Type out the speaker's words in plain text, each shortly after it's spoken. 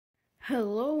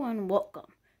Hello and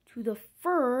welcome to the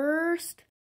first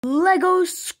Lego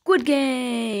Squid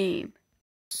Game.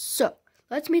 So,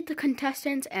 let's meet the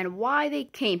contestants and why they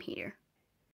came here.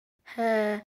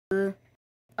 I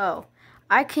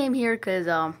came here because,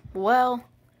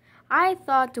 I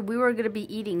thought we were going to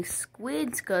be eating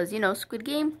squids because, Squid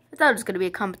Game. I thought it was going to be a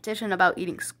competition about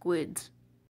eating squids.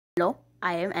 Hello,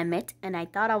 I am Emmett, and I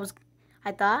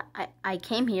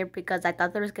came here because I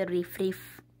thought there was going to be free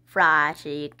fried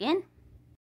chicken.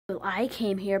 Well, I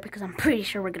came here because I'm pretty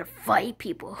sure we're going to fight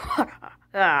people.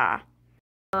 Well,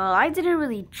 I didn't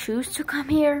really choose to come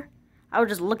here. I was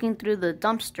just looking through the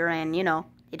dumpster and,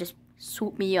 it just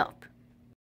swooped me up.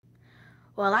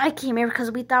 Well, I came here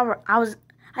because I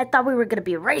thought we were going to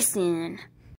be racing.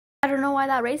 I don't know why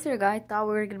that racer guy thought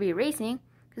we were going to be racing,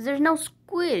 because there's no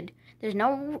squid. There's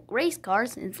no race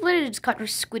cars. It's literally just called a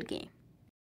Squid Game.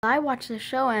 I watched the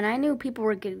show and I knew people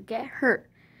were going to get hurt.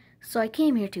 So I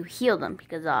came here to heal them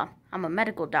because I'm a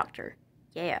medical doctor.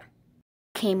 Yeah.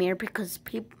 I came here because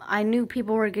I knew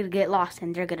people were going to get lost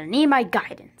and they're going to need my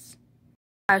guidance.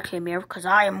 I came here because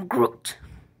I am Groot.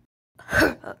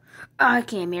 I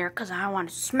came here because I want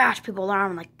to smash people's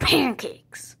arms like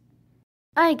pancakes.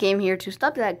 I came here to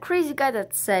stop that crazy guy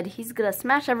that said he's going to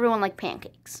smash everyone like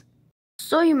pancakes.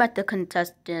 So you met the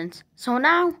contestants. So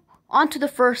now, on to the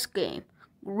first game.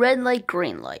 Red light,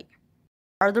 green light.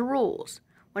 Are the rules.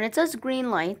 When it says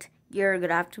green light, you're going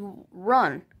to have to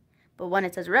run. But when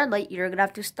it says red light, you're going to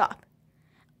have to stop.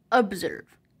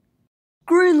 Observe.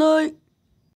 Green light.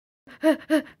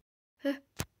 Gotta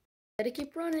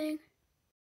keep running.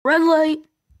 Red light.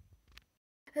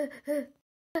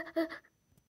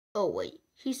 Oh, wait.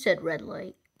 He said red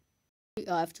light.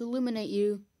 I have to eliminate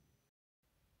you.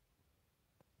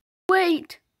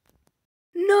 Wait.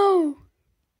 No.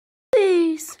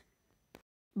 Please.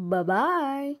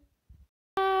 Bye-bye.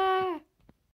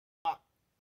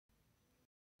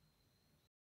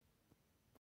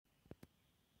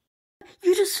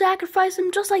 You just sacrificed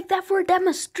him just like that for a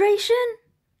demonstration?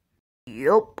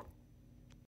 Yup.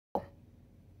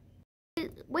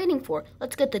 Waiting for?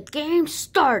 Let's get the game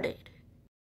started.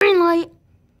 Green light.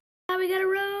 We gotta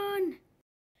run.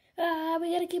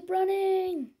 We gotta keep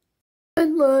running.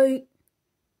 Red light.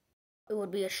 It would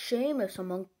be a shame if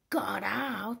someone got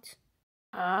out.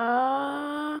 Ouch.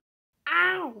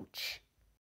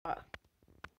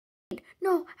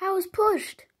 No, I was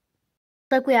pushed.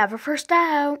 Like we have our first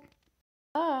out.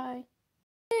 Bye.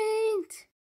 Ain't.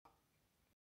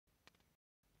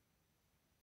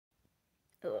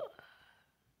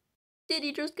 Did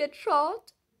he just get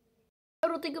shot? I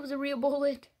don't think it was a real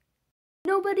bullet.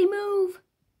 Nobody move.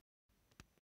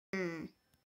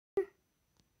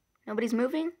 Nobody's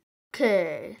moving?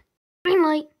 Okay. Green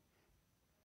light.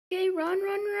 Okay, run.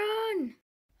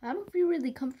 I don't feel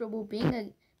really comfortable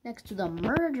being next to the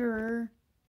murderer.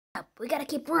 We gotta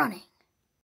keep running.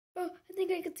 Oh, I think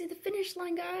I can see the finish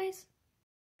line, guys.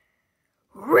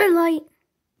 Red light.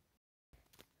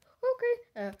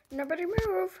 Okay, nobody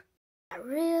move. I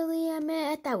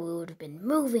thought we would have been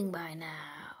moving by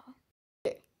now.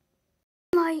 Okay.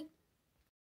 Light.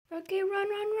 Okay, run.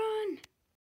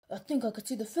 I think I could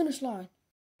see the finish line.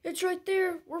 It's right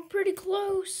there. We're pretty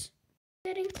close.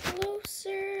 Getting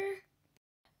closer.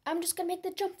 I'm just gonna make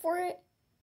the jump for it.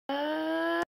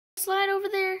 Slide over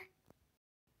there.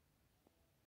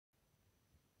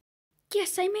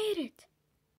 Yes, I made it.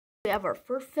 We have our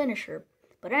first finisher.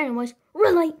 But anyways,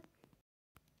 red light.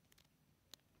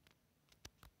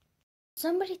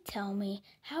 Somebody tell me,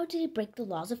 how did he break the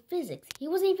laws of physics? He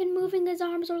wasn't even moving his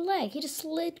arms or leg. He just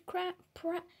slid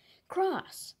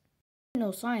cross. I'm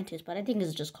no scientist, but I think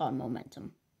it's just called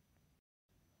momentum.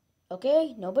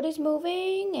 Okay, nobody's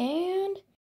moving, and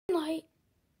light.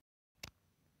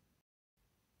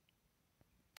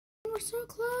 We're so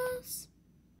close.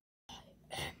 I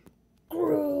am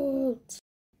Groot.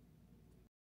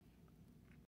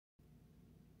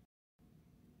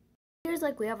 Here's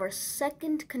like we have our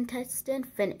second contestant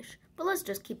finish, but let's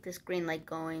just keep this green light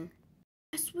going.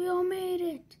 Yes, we all made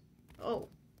it. Oh,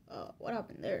 what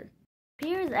happened there?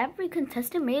 Appears every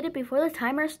contestant made it before the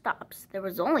timer stops. There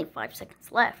was only 5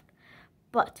 seconds left,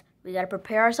 but we gotta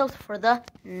prepare ourselves for the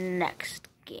next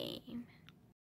game.